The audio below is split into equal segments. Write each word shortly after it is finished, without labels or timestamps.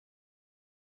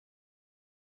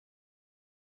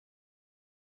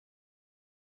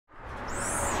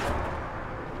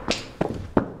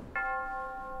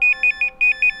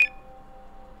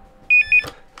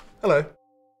Hello.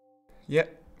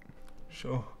 Yep.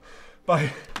 Sure.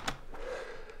 Bye.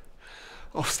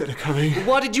 OFSTED are coming.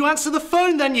 Why did you answer the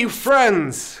phone then, you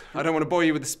friends? I don't want to bore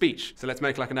you with a speech, so let's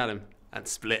make like an atom and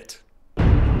split. We've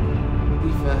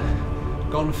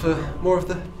gone for more of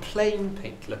the plain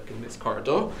pink look in this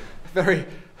corridor. Very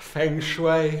feng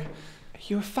shui. Are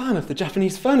you a fan of the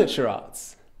Japanese furniture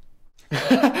arts?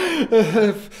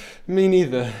 Me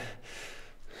neither.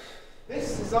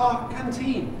 This is our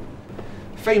canteen.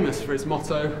 Famous for its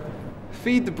motto,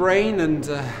 feed the brain and...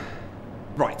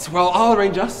 Right, well, I'll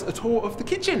arrange us a tour of the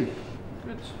kitchen.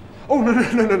 Good. Oh,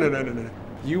 no.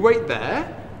 You wait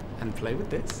there and play with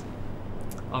this.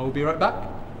 I will be right back.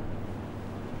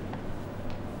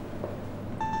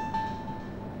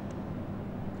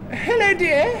 Hello,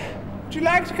 dear. Would you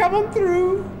like to come on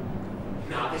through?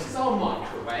 Now, this is our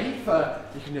microwave.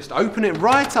 You can just open it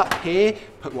right up here,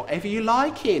 put whatever you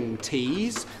like in.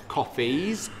 Teas,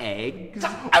 coffees, eggs.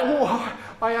 Oh,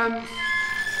 I am...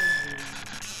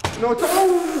 No,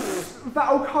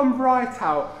 that'll come right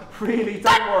out. Really,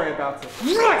 don't worry about it.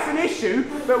 It's an issue,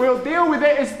 but we'll deal with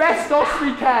it as best as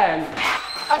we can.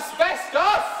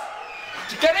 Asbestos!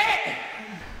 Did you get it?